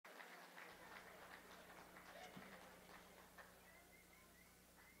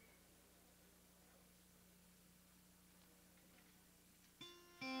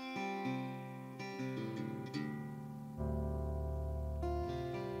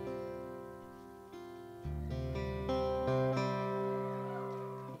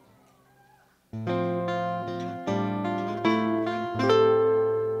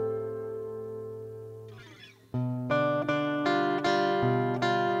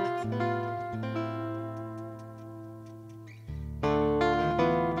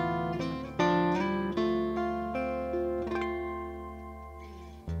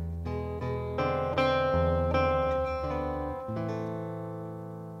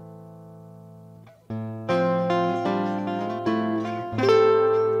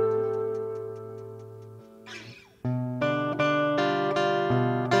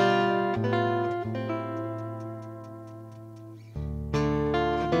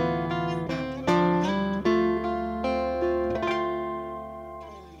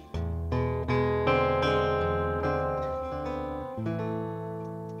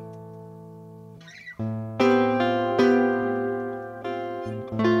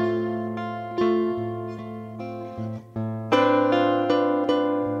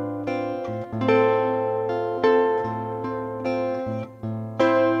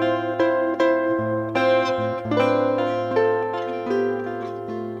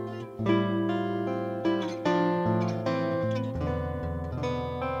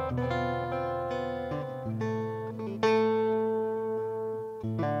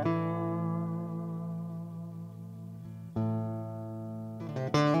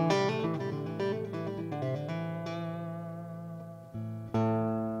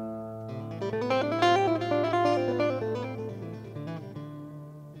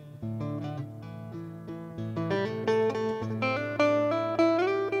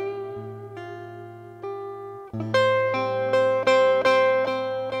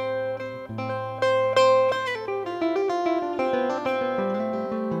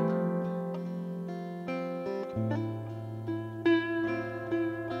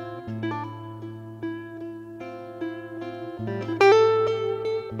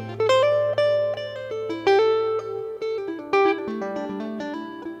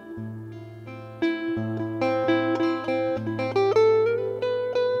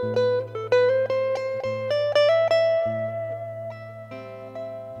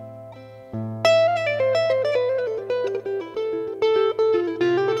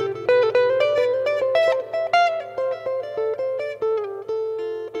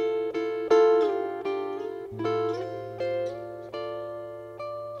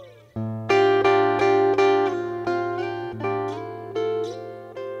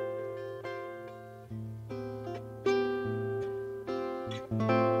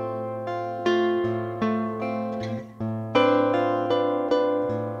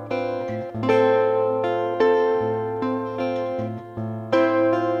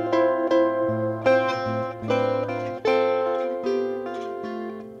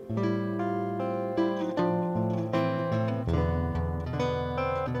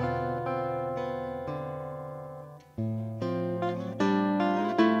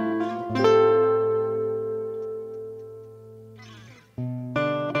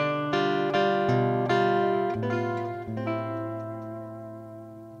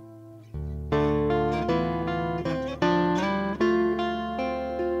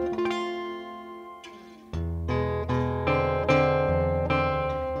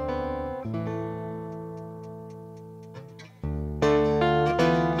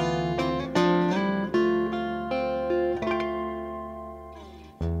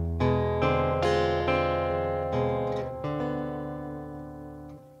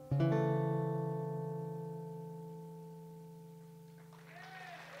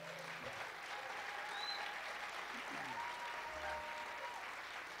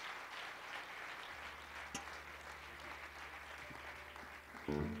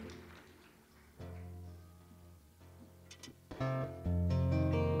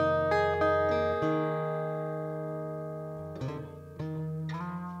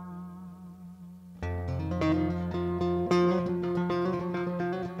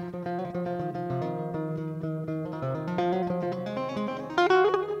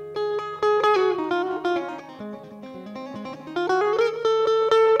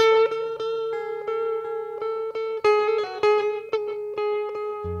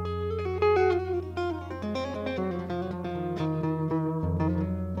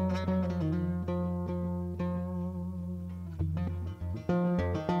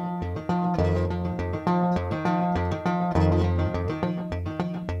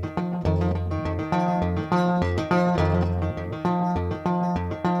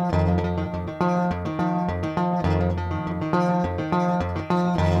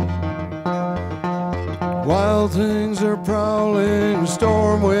Wild things are prowling,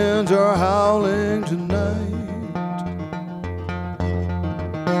 storm winds are howling tonight.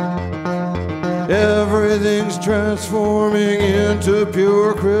 Everything's transforming into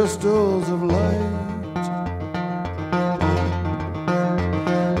pure crystals of light.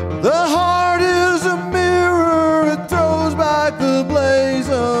 The heart is a mirror, it throws back the blaze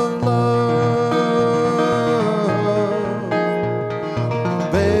of love.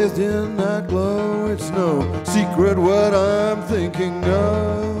 Bathed in that glow, it's no secret what I'm thinking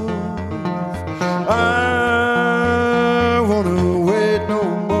of. I wanna wait no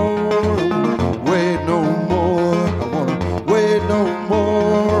more, wait no more, I wanna wait no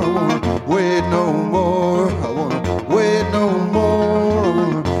more, I wanna wait no more, I wanna wait no more, I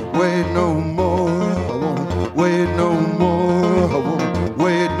wanna wait no more, I wanna wait no more, I wanna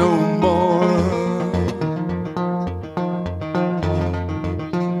wait no more.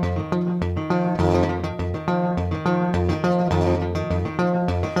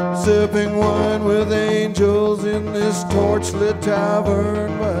 Sipping wine with angels in this torchlit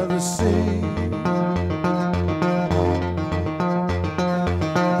tavern by the sea.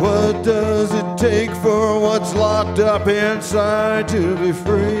 What does it take for what's locked up inside to be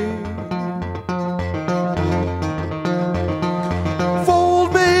free?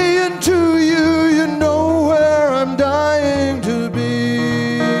 Fold me into you, you know where I'm dying to be.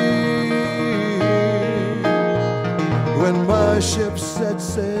 When my ship sets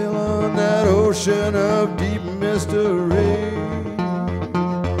sail on that ocean of deep mystery,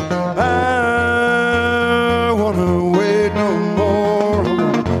 I wanna wait no more, I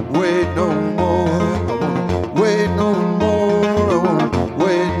wanna wait no more, I wanna wait no more, I wanna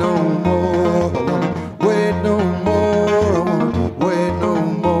wait no more, I wanna wait no more, I wanna wait no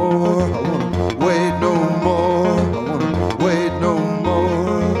more, I wanna wait no more, I wanna wait no more.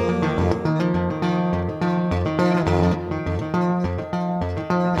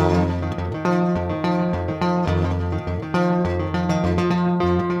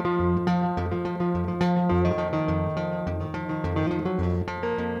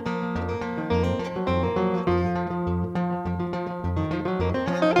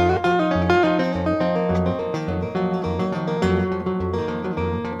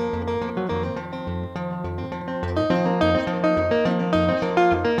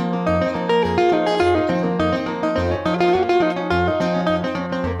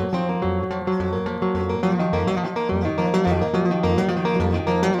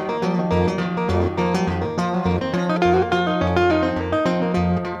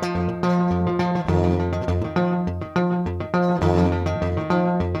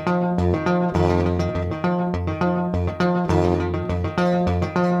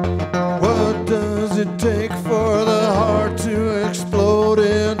 What does it take for the heart to explode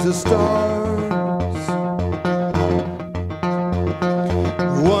into stars?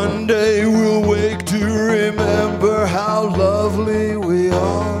 One day we'll wake to remember how lovely we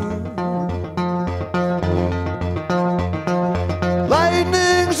are.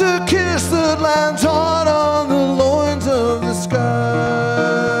 Lightning's a kiss that lands hard on the loins of the sky.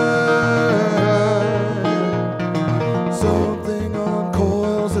 Something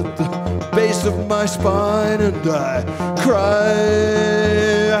uncoils at the base of my spine and I cry.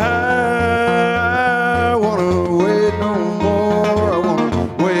 I wanna wait no more, I wanna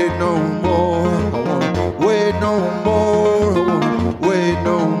wait no more, I wanna wait no more, I wanna wait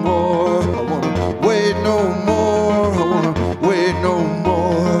no more, I wanna wait no more, I wanna wait no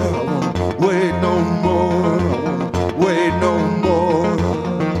more, I wanna wait no more, I wanna wait no more.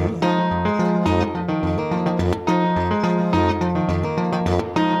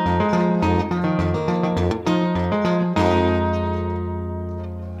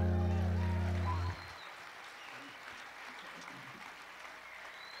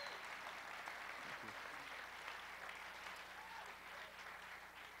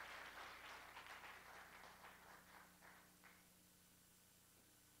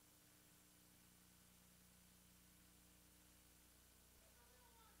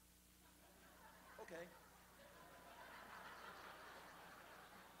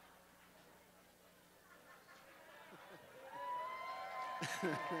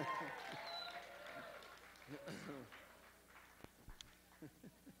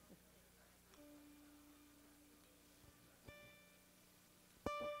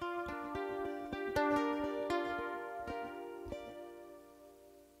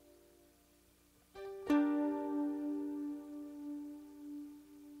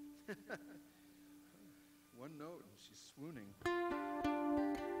 One note and she's swooning.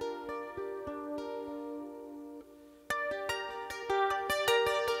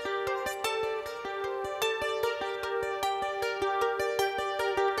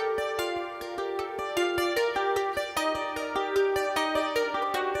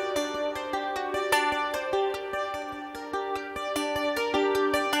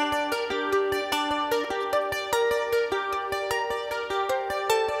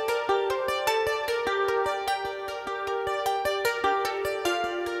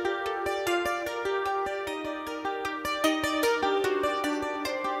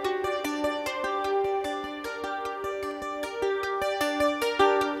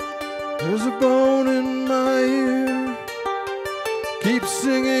 There's a bone in my ear, keep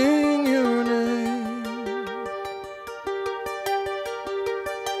singing your name.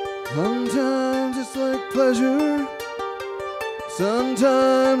 Sometimes it's like pleasure,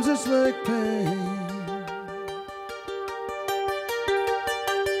 sometimes it's like pain.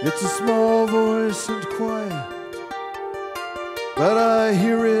 It's a small voice and quiet, but I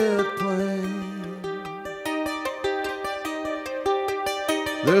hear it plain.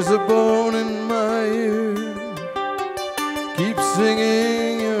 There's a bone in my ear, keep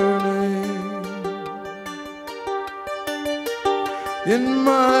singing your name. In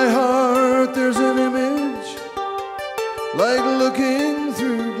my heart there's an image, like looking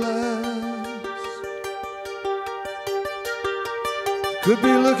through glass. Could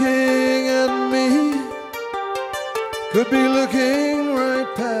be looking at me, could be looking right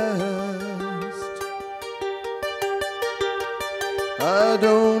past. I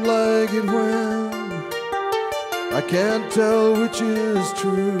don't like it when I can't tell which is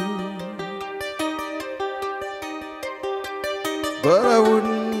true, but I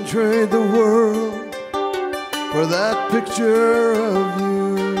wouldn't trade the world for that picture of you.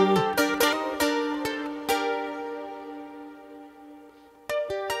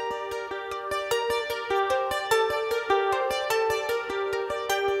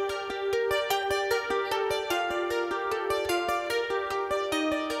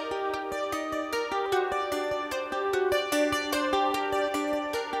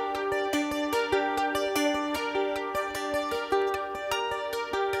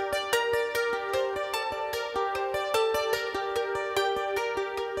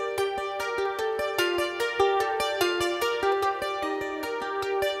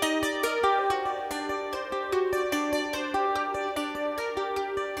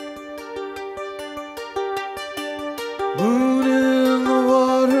 Moon in the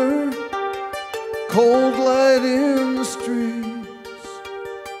water, cold light in the streets,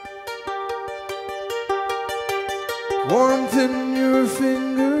 warmth in your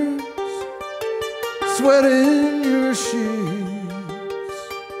fingers, sweat in your sheets,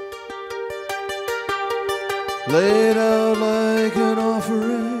 laid out like an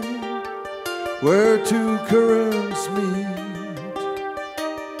offering where two currents meet.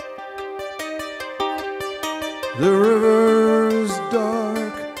 The river is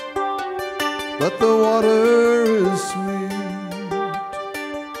dark, but the water is sweet.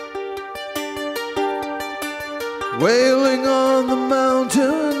 Wailing on the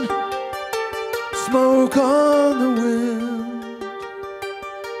mountain, smoke on the wind,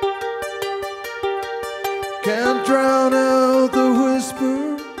 can't drown out the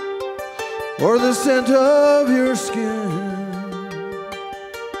whisper or the scent of your skin.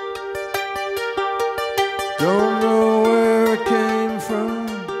 Don't know where it came from,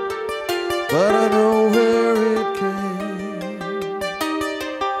 but I know where it came.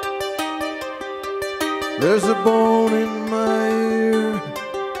 There's a bone in my ear,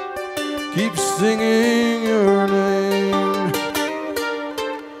 keep singing your name.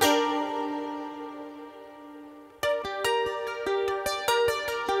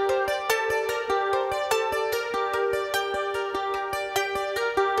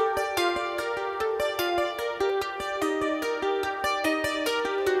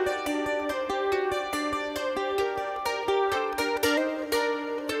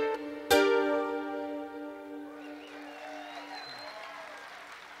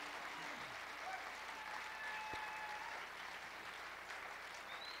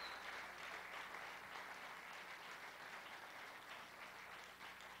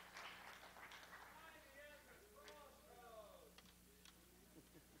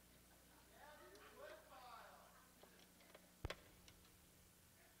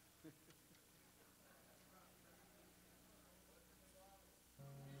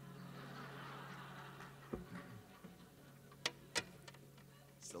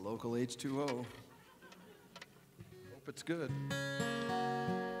 Local H2O. Hope it's good.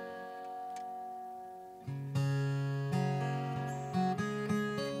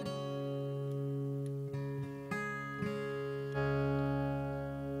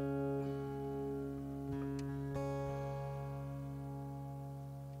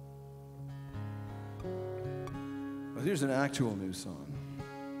 Well, here's an actual new song.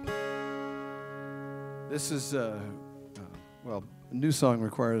 This is, well, a new song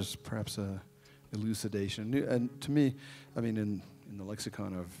requires perhaps a elucidation. And to me, I mean, in the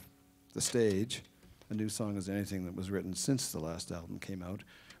lexicon of the stage, a new song is anything that was written since the last album came out,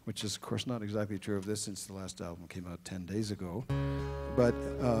 which is, of course, not exactly true of this, since the last album came out 10 days ago. But,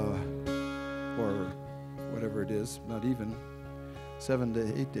 or whatever it is, not even 7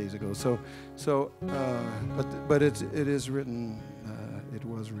 to 8 days ago. But it is written. It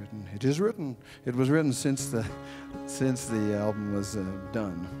was written. It is written. It was written since the album was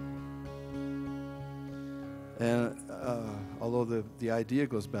done. And although the idea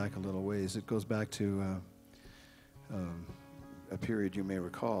goes back a little ways, it goes back to a period you may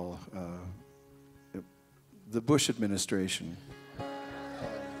recall, the Bush administration.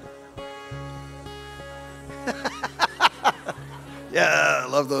 Yeah, I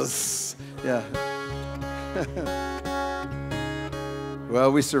love those. Yeah.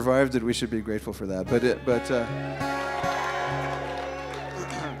 Well, we survived it. We should be grateful for that. But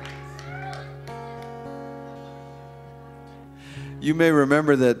you may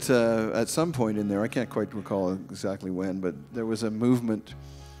remember that at some point in there, I can't quite recall exactly when, but there was a movement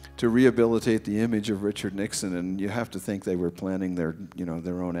to rehabilitate the image of Richard Nixon, and you have to think they were planning their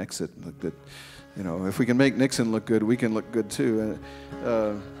own exit. Like that. If we can make Nixon look good, we can look good too.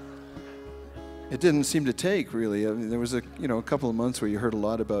 It didn't seem to take, really. I mean, there was a couple of months where you heard a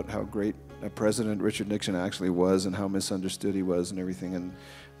lot about how great a president Richard Nixon actually was and how misunderstood he was and everything, and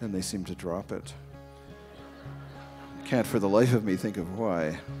then they seemed to drop it. Can't for the life of me think of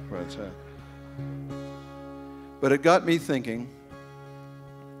why, but it got me thinking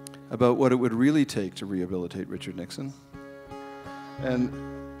about what it would really take to rehabilitate Richard Nixon. And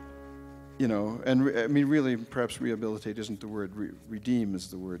I mean, really, perhaps rehabilitate isn't the word, redeem is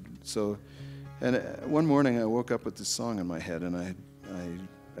the word. So, and one morning I woke up with this song in my head, and I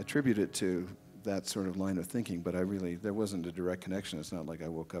attribute it to that sort of line of thinking, but there wasn't a direct connection. It's not like I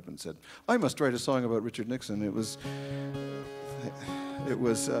woke up and said, I must write a song about Richard Nixon. It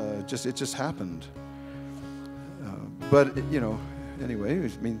just happened. But, anyway, I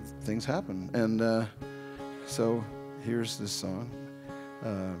mean, things happen. And so here's this song.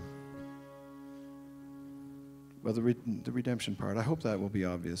 Well, the redemption part, I hope that will be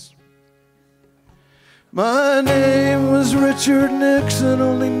obvious. My name was Richard Nixon,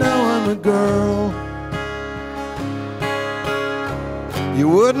 only now I'm a girl. You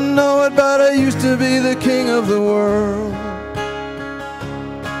wouldn't know it, but I used to be the king of the world.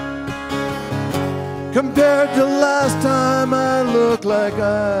 Compared to last time, I look like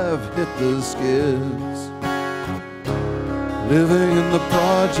I've hit the skids. Living in the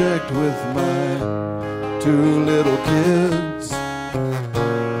project with my 2 little kids.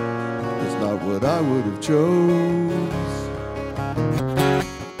 It's not what I would have chose.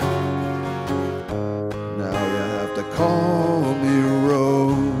 Now you have to call me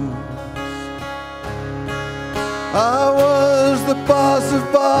Rose. I was the boss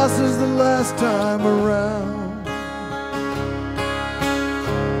of bosses the last time around.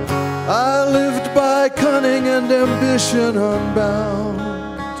 I lived by cunning and ambition unbound.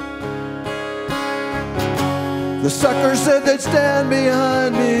 The suckers said they'd stand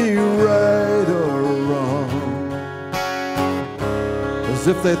behind me, right or wrong, as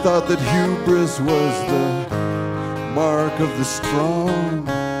if they thought that hubris was the mark of the strong.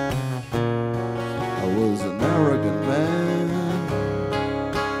 I was an arrogant man,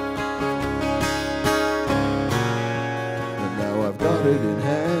 and now I've got it in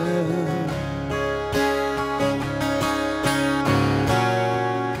hand.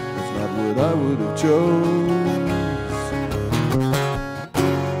 It's not what I would have chose.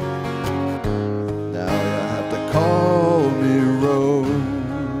 Call me Rose.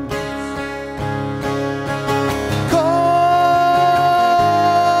 Call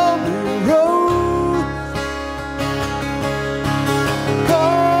me Rose.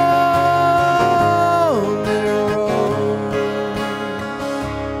 Call me Rose.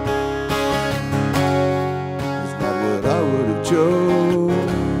 It's not what I would have chose.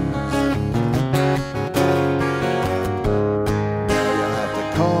 Now you have to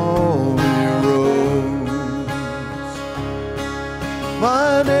call me Rose.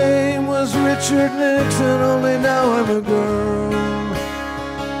 My name was Richard Nixon, only now I'm a girl.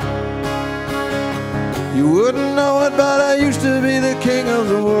 wouldn't know it, but I used to be the king of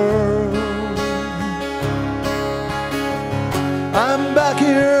the world. I'm back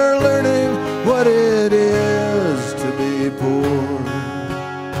here learning what it is to be poor,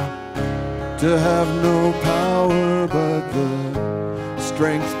 to have no power but the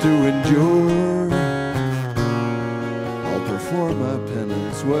strength to endure. I'll perform my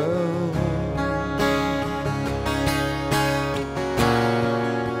penance well.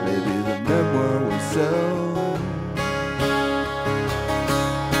 Maybe the memoir will sell.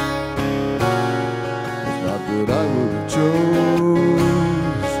 It's not what I would have chose.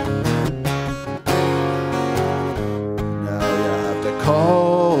 Now you have to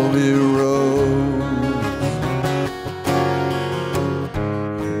call me Rose.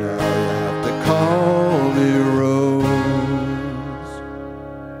 Now you have to call me Rose.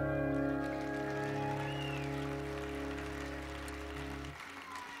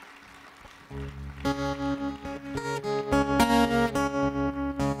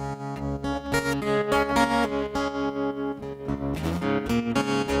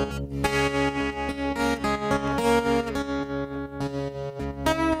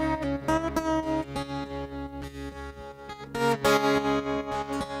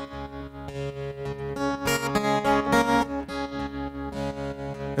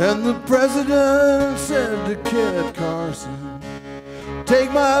 And the president said to Kid Carson,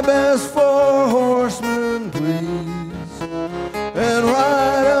 take my best 4 horsemen, please, and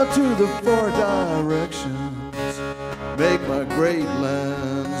ride out to the 4 directions. Make my great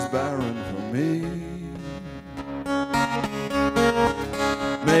lands barren for me.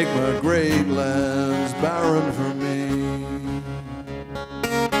 Make my great lands barren for me.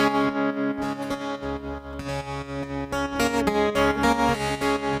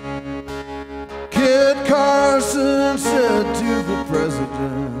 Carson said to the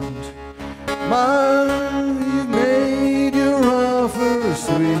president, you've made your offer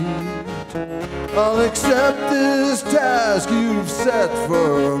sweet. I'll accept this task you've set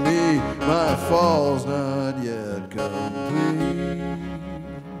for me. My fall's not yet complete.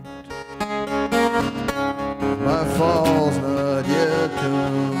 My fall's not yet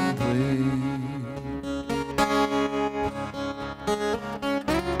complete.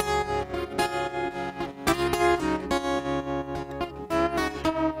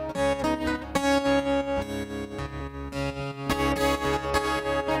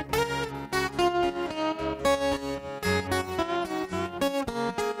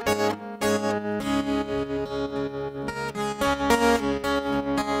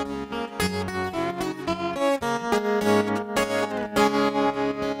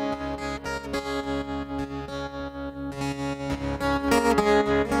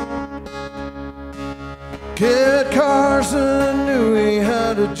 Kid Carson knew he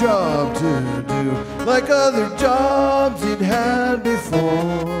had a job to do, like other jobs he'd had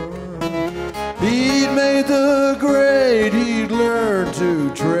before. He'd made the grade, he'd learned to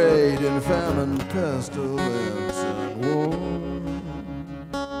trade in famine, pestilence, and war.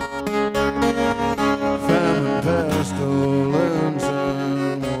 Famine, pestilence,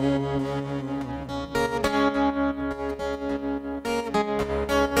 and war.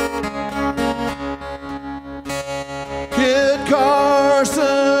 Kid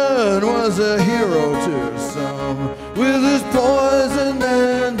Carson was a hero to some, with his poison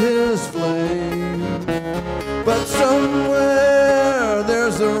and his flame. But somewhere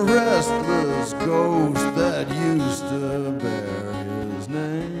there's a restless ghost that used to bear his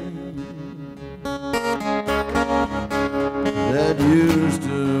name. That used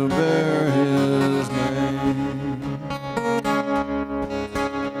to bear his name.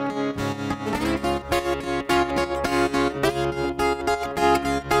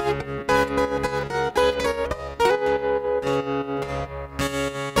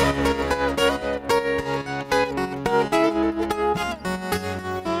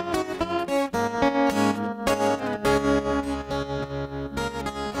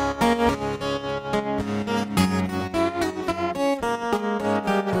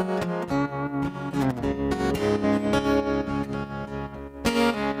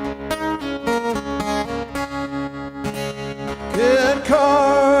 Kid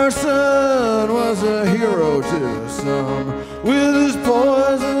Carson was a hero to some, with his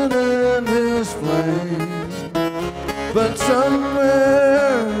poison and his flame. But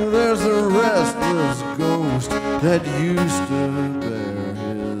somewhere there's a restless ghost that used to bear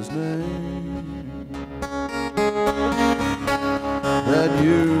his name. That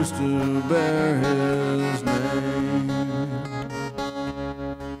used to bear his name.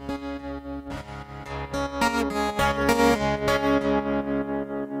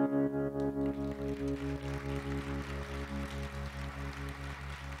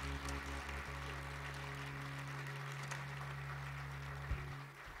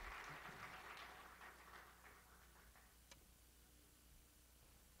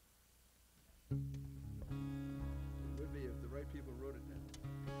 It would be if the right people wrote it down.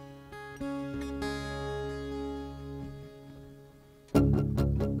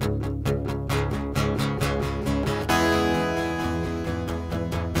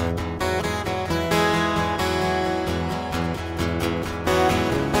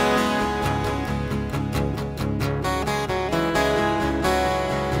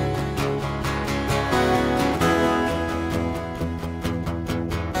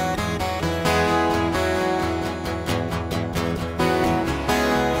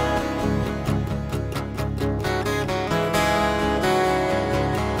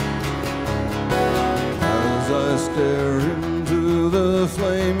 Stare into the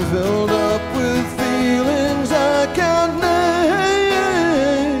flame filled up with feelings I can't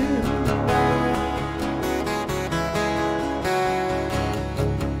name.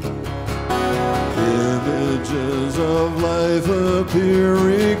 Images of life appear,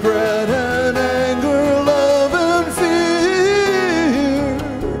 regret and anger, love and fear.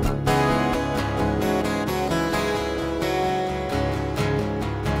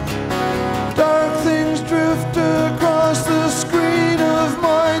 Dark things drift across the screen of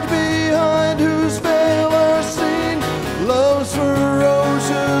mind behind whose veil are seen. Love's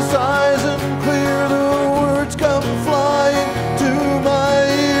ferocious eyes and clear, the words come flying to my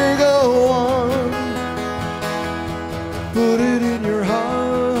ear. Go on, put it in your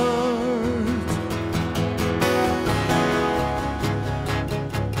heart,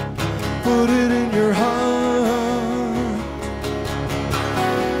 put it in your heart.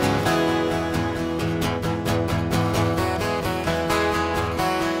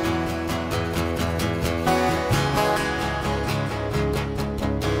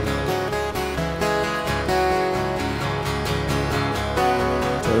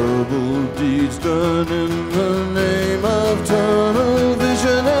 Terrible deeds done in the name of tunnel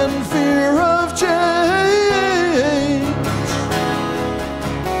vision and fear of change.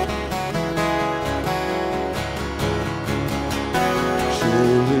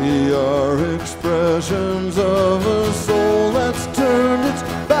 Surely are expressions of a soul that's turned its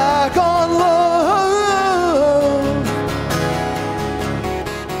back on love.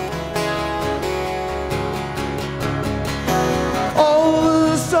 All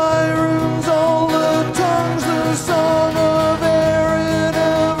the sirens, all the tongues, the song of air in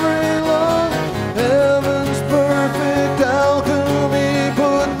every lung. Heaven's perfect alchemy,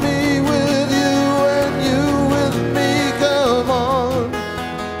 put me with you and you with me. Come on,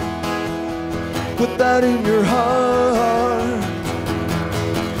 put that in your heart.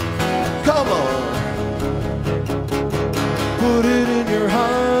 Come on, put it in your heart.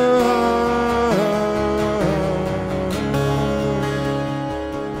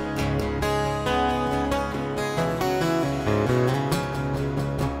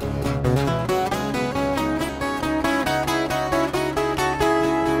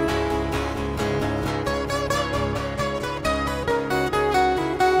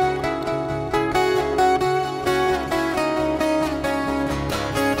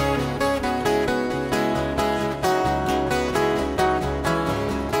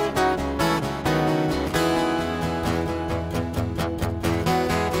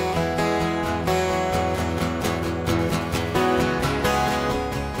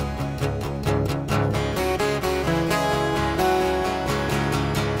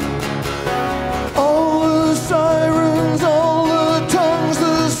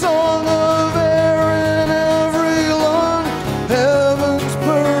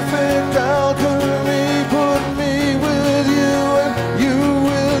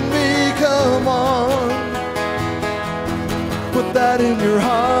 In your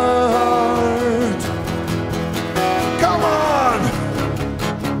heart, come on,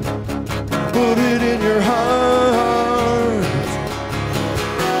 put it in your heart,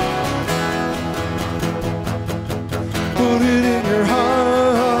 put it in your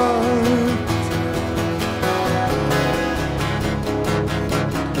heart,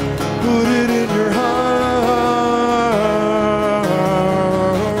 put it in your heart.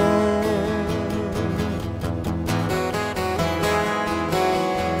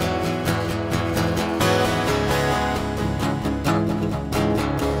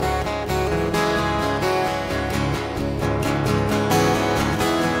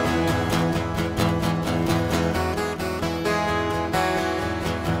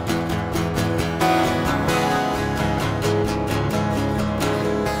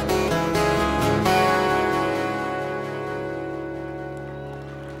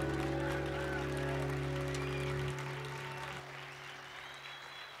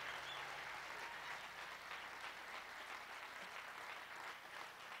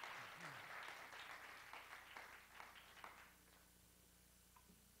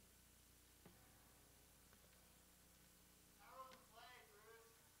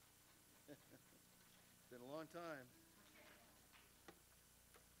 on time.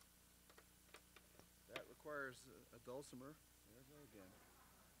 That requires a dulcimer. There I go again.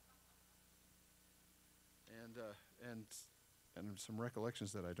 And some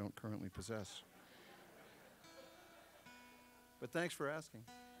recollections that I don't currently possess. But thanks for asking.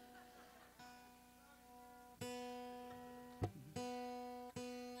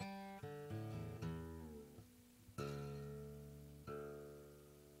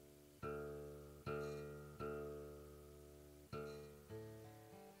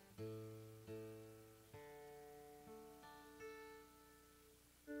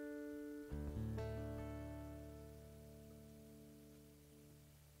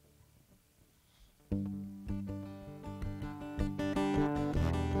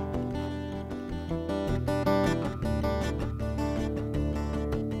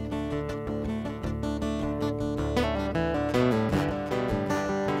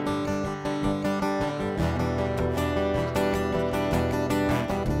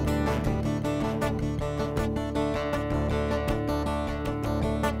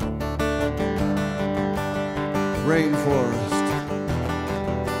 Rainforest,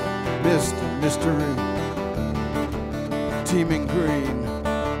 mist and mystery, teeming green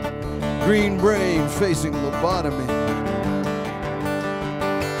brain facing lobotomy,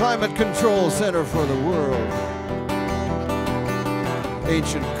 climate control center for the world,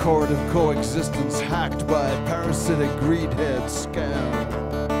 ancient court of coexistence hacked by parasitic greedhead scam.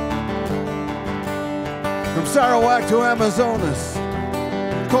 From Sarawak to Amazonas,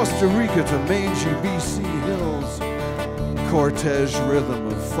 Costa Rica to mangy BC hills, cortege rhythm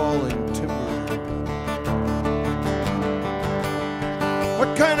of falling timber.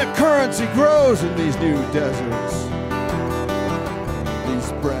 What kind of currency grows in these new deserts?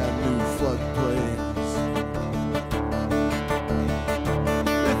 These brand new floodplains.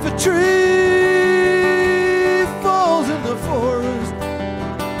 If a tree falls in the forest,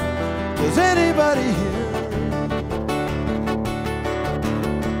 does anybody hear?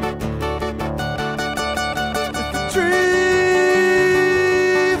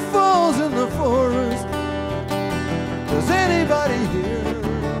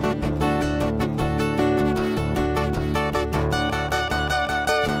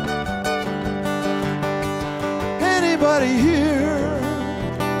 Anybody hear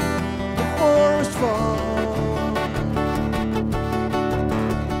the forest fall?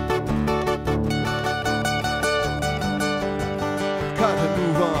 Gotta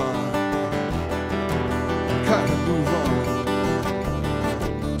move on. Gotta move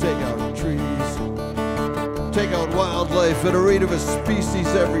on. Take out trees. Take out wildlife at a rate of a species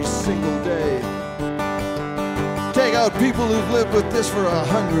every single day. Take out people who've lived with this for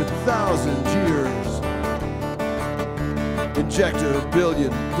 100,000 years. Inject a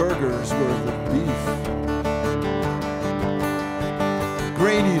billion burgers worth of beef.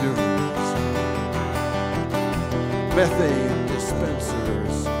 Grain eaters, methane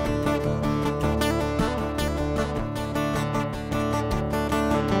dispensers.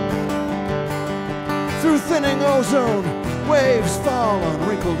 Through thinning ozone, waves fall on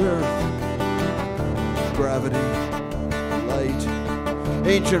wrinkled earth. Gravity, light,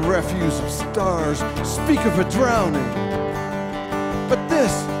 ancient refuse of stars speak of a drowning. But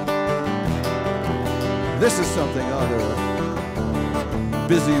this is something other.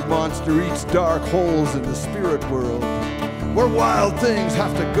 Busy monster eats dark holes in the spirit world, where wild things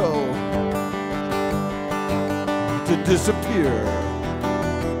have to go to disappear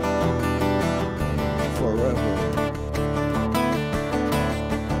forever.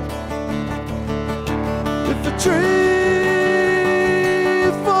 If a tree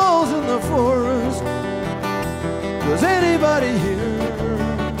falls in the forest, does anybody hear?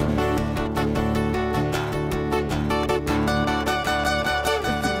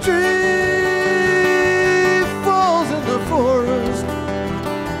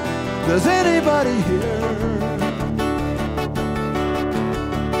 Does anybody hear?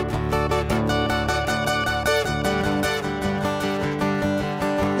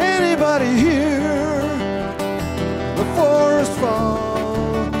 Anybody hear the forest fall?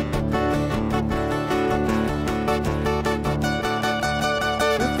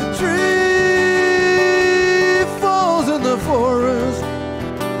 If the tree falls in the forest,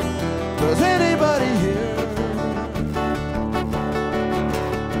 does anybody hear?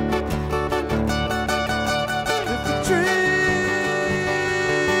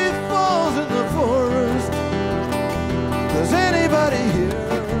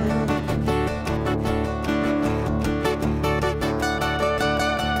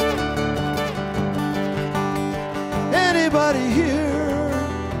 Anybody hear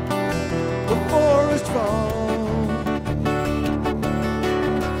the forest fall?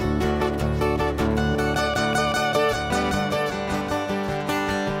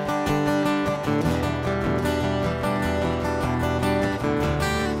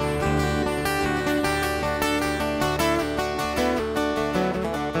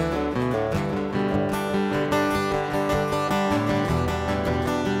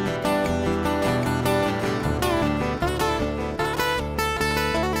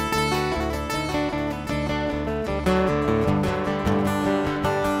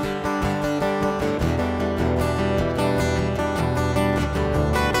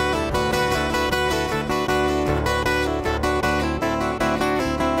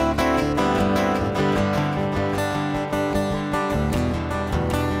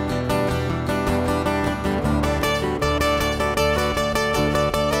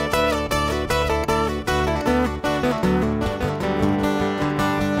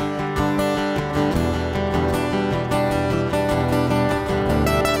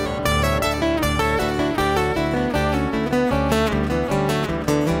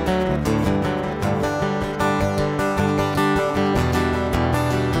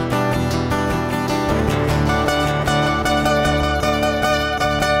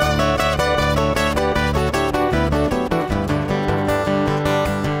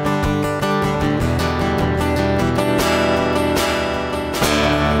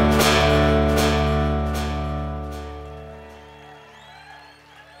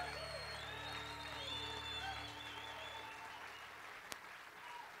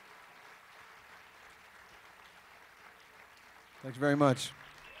 Thanks very much.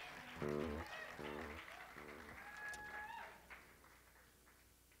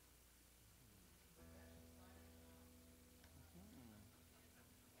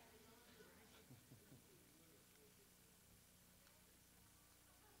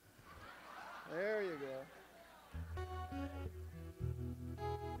 There you go.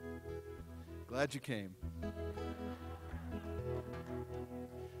 Glad you came.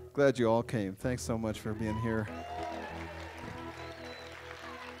 Glad you all came. Thanks so much for being here.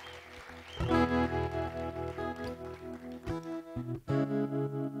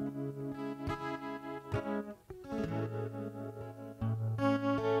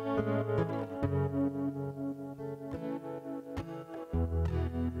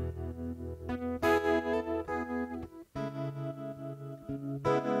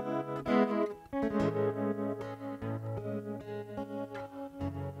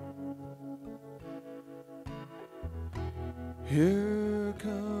 Here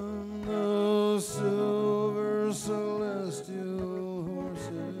come those silver celestial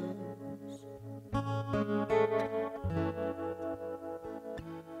horses,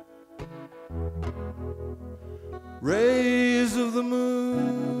 rays of the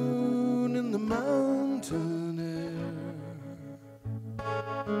moon in the mountain air.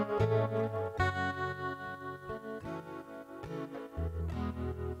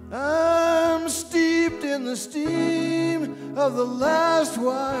 I'm steeped in the steam of the last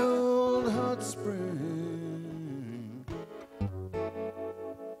wild hot spring.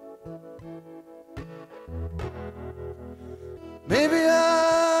 Maybe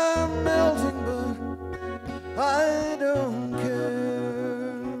I'm melting, but I don't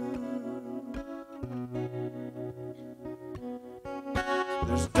care.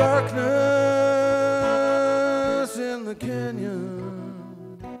 There's darkness in the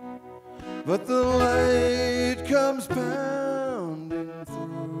canyon, but the light comes pounding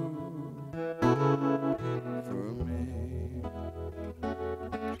through for me.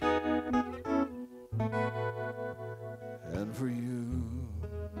 And for you.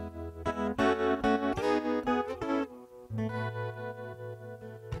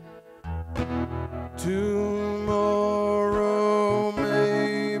 Tomorrow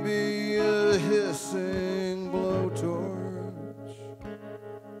may be a hissing blowtorch,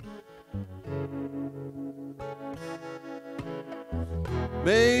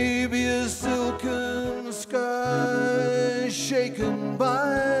 maybe a silken sky shaken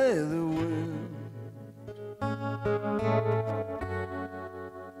by the wind.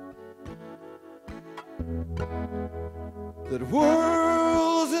 That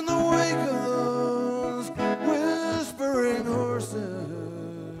whirls in the wake of those whispering horses.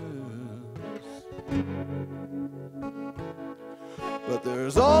 But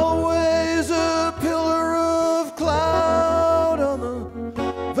there's always a pillar of cloud on the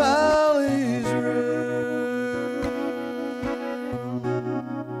valley's rim.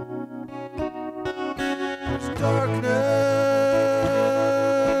 There's darkness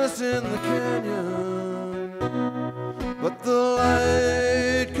in the canyon, but the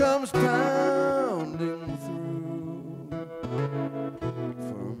light comes pounding through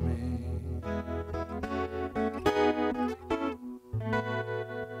for me.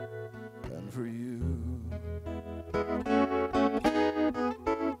 And for you.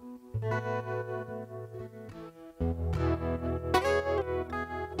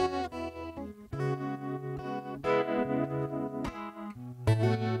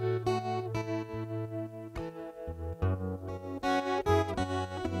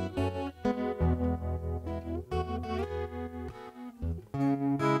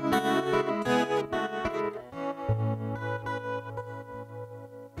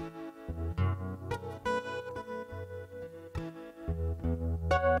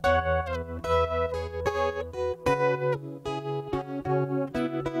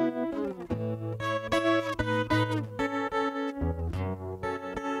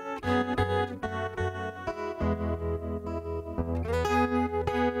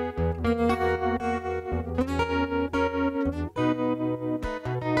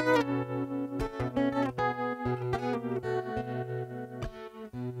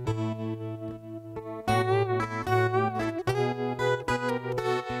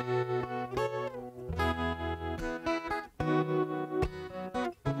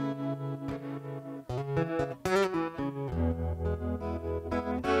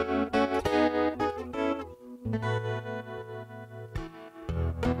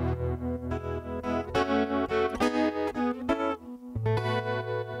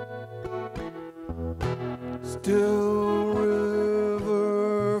 Still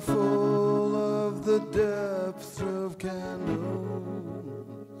river full of the depths of candle,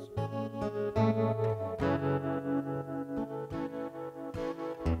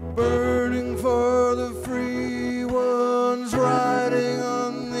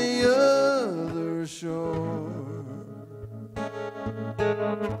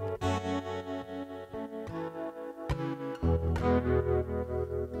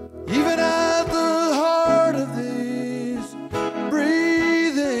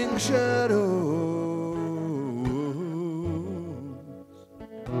 shadows.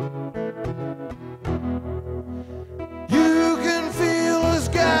 You can feel us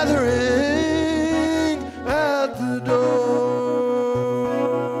gathering at the door.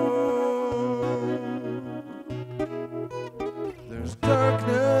 There's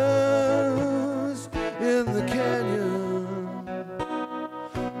darkness in the canyon,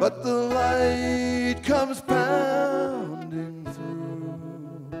 but the light comes pounding through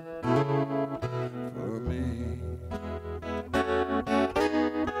for me.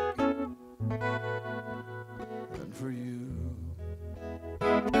 And for you.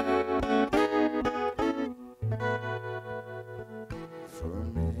 For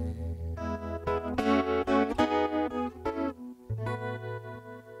me.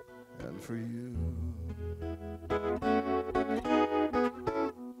 And for you.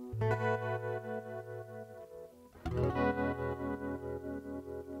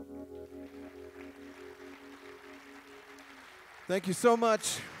 Thank you so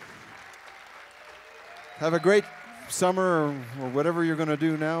much. Have a great summer or whatever you're going to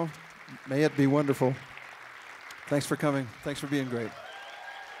do now. May it be wonderful. Thanks for coming. Thanks for being great.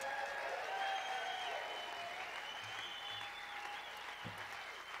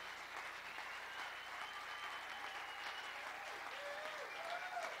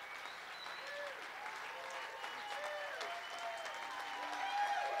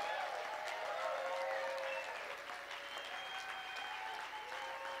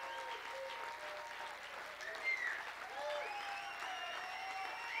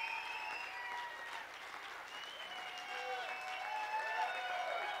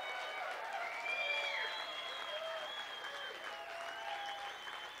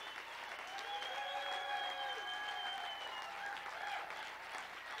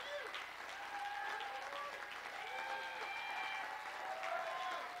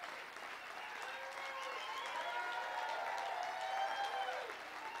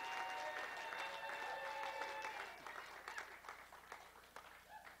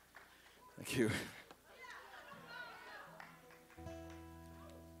 Thank you.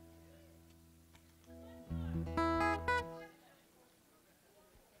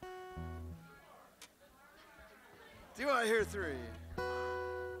 Do you want to hear three?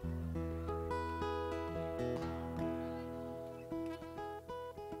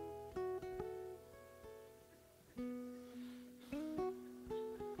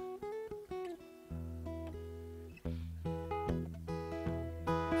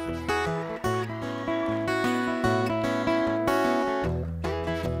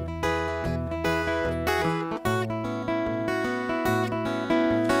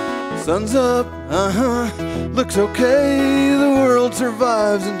 Sun's up, looks okay. The world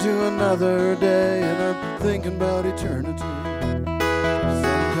survives into another day, and I'm thinking about eternity. Some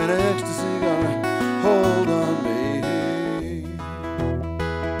kind of ecstasy got a hold on me.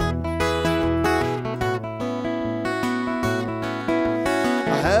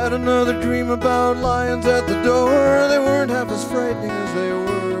 I had another dream about lions at the door. They weren't half as frightening as they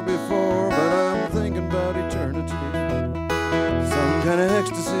were before, but I'm thinking about eternity. Some kind of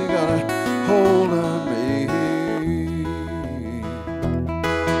ecstasy got a hold on me.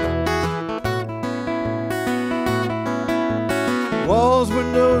 Walls,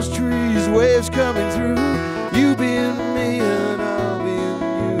 windows, trees, waves coming through. You being me and I'll be in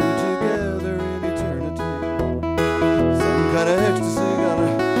you, together in eternity. Some kind of ecstasy got a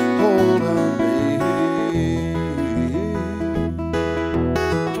hold on me.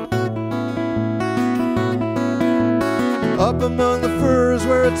 Up among the firs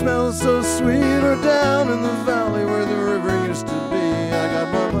where it smells so sweet, or down in the valley where the river used to be. I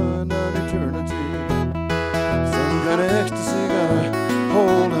got my mind on eternity. Some kind of ecstasy got a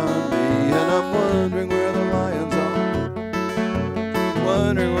hold on me, and I'm wondering where the lions are.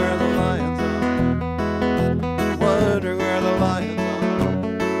 Wondering where the lions are. Wondering where the lions are.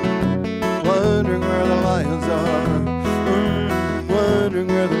 Wondering where the lions are. Wondering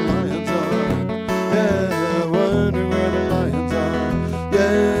where the lions are. Yeah. Wondering where the lions are,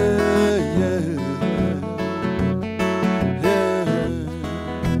 yeah, yeah, yeah.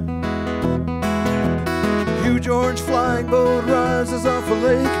 Huge orange flying boat rises off a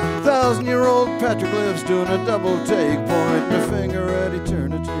lake. 1,000-year-old petroglyphs doing a double take, pointing a finger at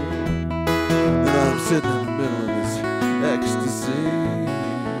eternity. And I'm sitting in the middle of this ecstasy.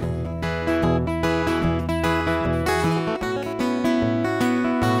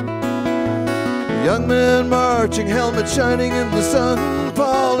 Young men marching, helmet shining in the sun,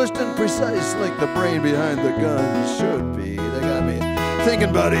 polished and precise like the brain behind the gun should be. They got me thinking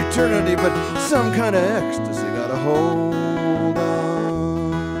about eternity, but some kind of ecstasy got a hold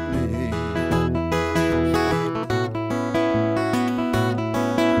on me.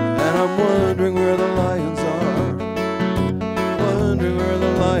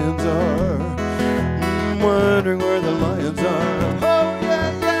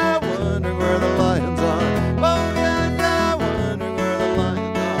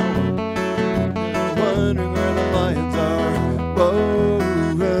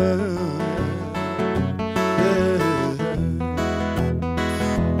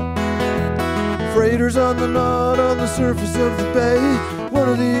 freighters on the knot on the surface of the bay. One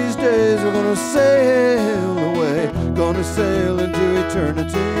of these days we're gonna sail away, gonna sail into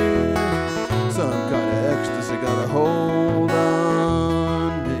eternity. Some kind of ecstasy got a hold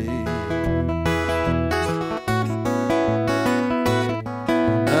on me,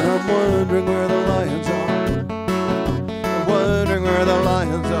 and I'm wondering where the lions are. I'm wondering where the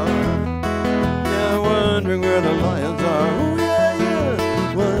lions are. Yeah, I'm wondering where the lions are. Ooh, yeah,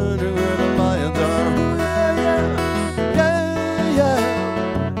 yeah. Wondering where the lions are. Ooh, yeah, yeah. Yeah, yeah.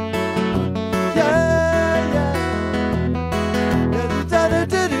 Yeah, yeah. Da da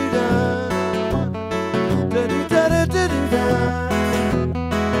da da da. Da da da da da da.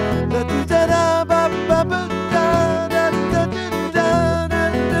 Da da da da ba ba ba da da da da da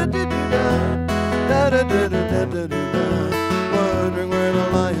da da da da da da da. Wondering where the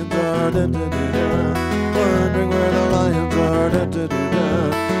lions are. Da da da da. Wondering where the lions are. Da da da da.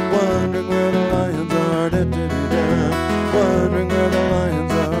 Wondering where the lions are. Da da da da. Wondering where the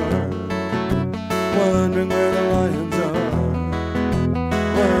lions are. Wondering where the lions are.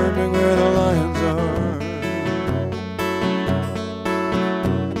 Wondering where the lions are.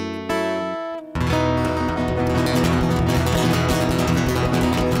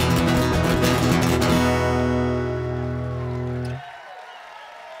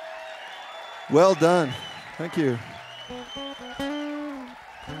 Well done. Thank you.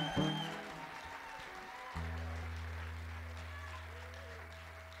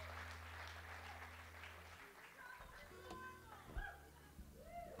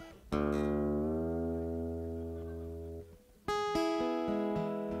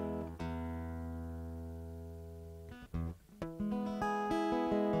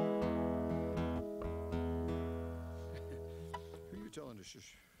 Who are you telling to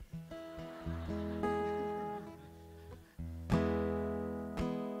shush?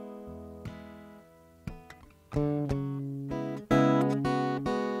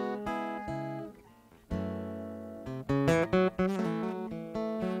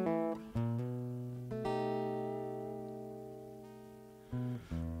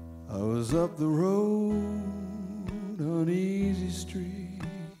 I was up the road on Easy Street,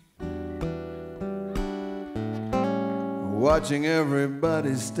 watching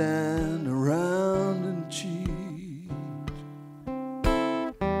everybody stand around and cheat.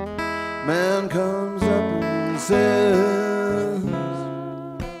 Man comes up and says,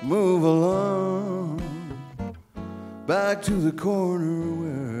 move along back to the corner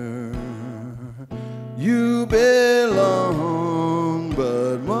where you belong.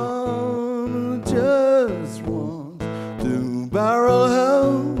 But Mama just wants to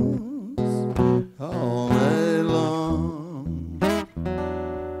Barrelhouse all night long.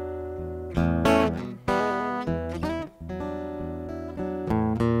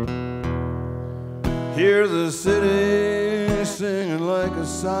 Hear the city singing like a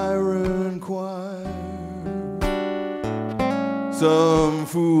siren choir. Some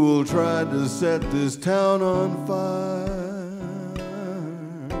fool tried to set this town on fire.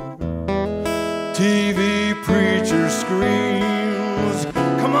 TV preacher screams,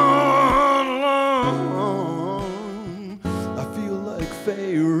 come on along. I feel like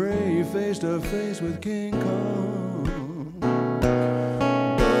Fay Ray face to face with King Kong.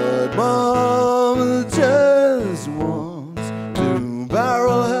 But Mama just wants to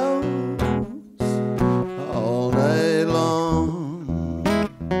Barrelhouse all night long.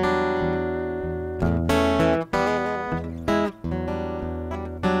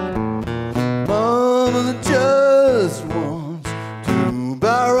 Mama just wants to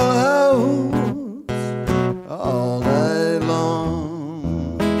Barrelhouse all night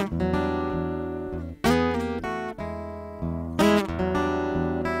long.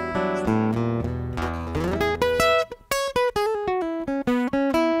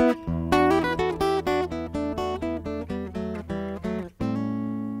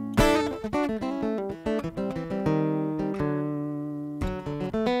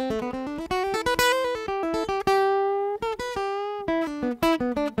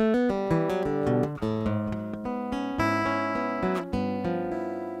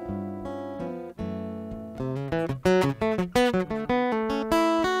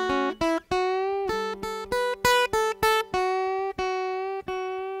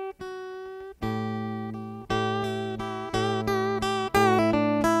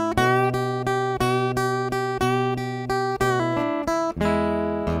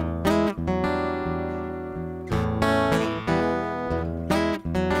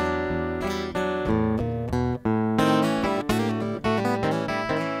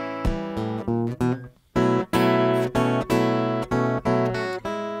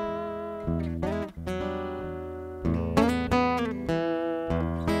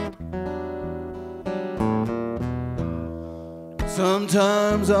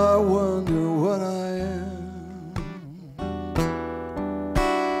 Sometimes I wonder what I am.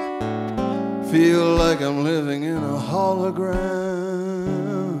 Feel like I'm living in a hologram.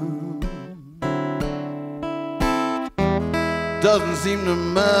 Doesn't seem to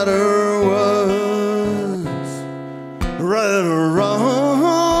matter what's right or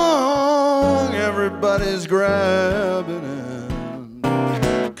wrong. Everybody's grabbing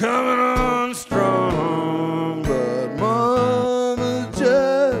and coming on strong, but Mama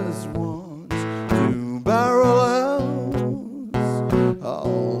just wants to Barrelhouse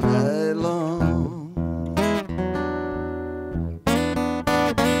all night long.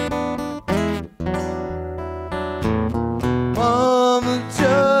 Mama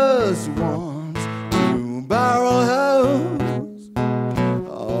just wants to Barrelhouse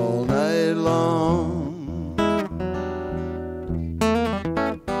all night long.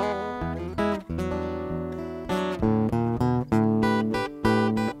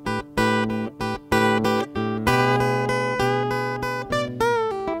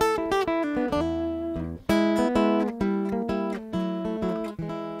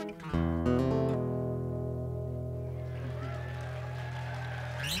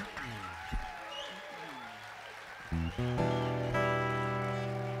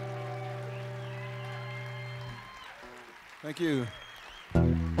 Thank you.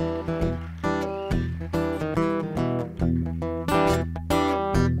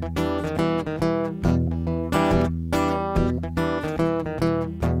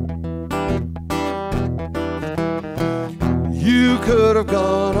 You could have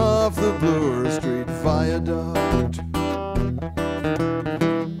gone off the Bloor Street Viaduct.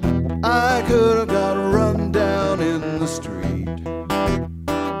 I could have got run down in the street.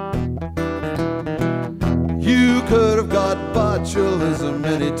 You could have got botulism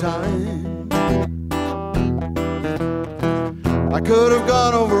any time. I could have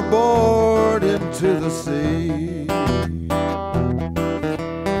gone overboard into the sea.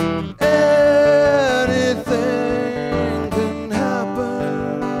 Anything can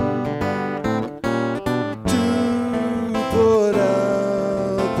happen to put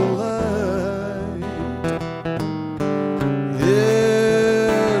out the light.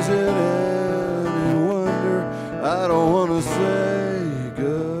 Is it any wonder I don't want to say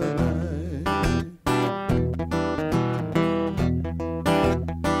goodnight?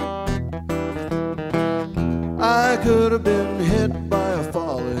 I could have been hit by a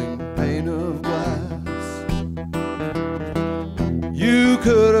falling pane of glass. You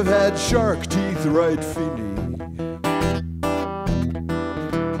could have had shark teeth right feeny.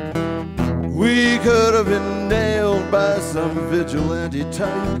 We could have been nailed by some vigilante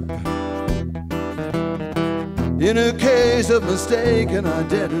type in a case of mistaken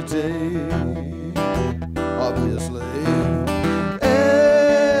identity. Obviously,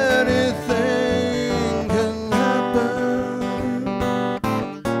 anything can happen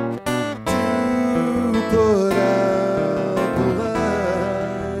to put out the light.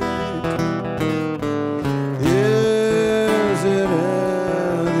 Is it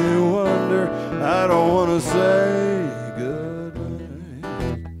any wonder I don't want to say goodnight?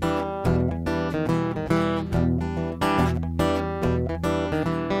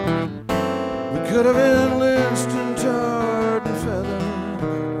 We could have been lynched and tarred and feathered.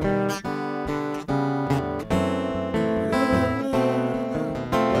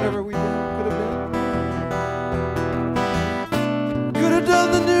 Whatever we could have been. Could have done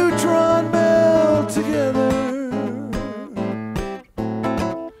the neutron belt together.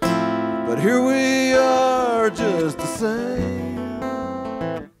 But here we are just the same.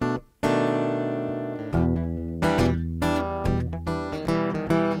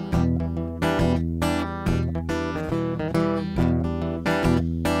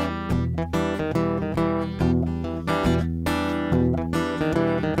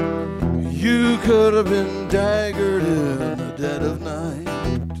 You could have been daggered in the dead of night.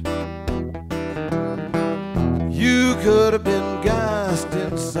 You could have been gassed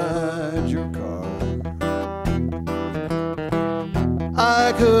inside your car.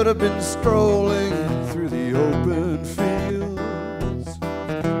 I could have been strolling through the open fields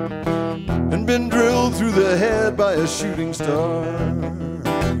and been drilled through the head by a shooting star.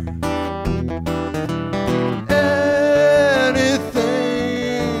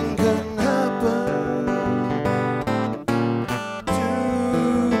 Anything can happen to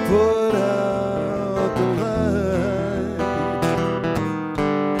put out the light.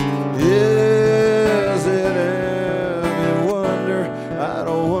 Is it any wonder I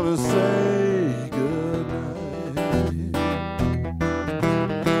don't want to say goodnight?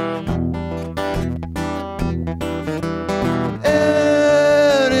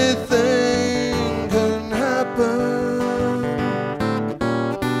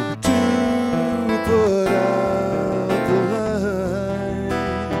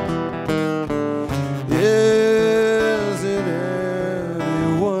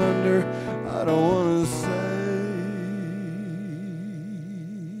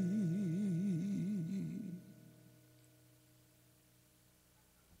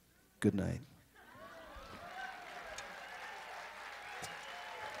 Good night.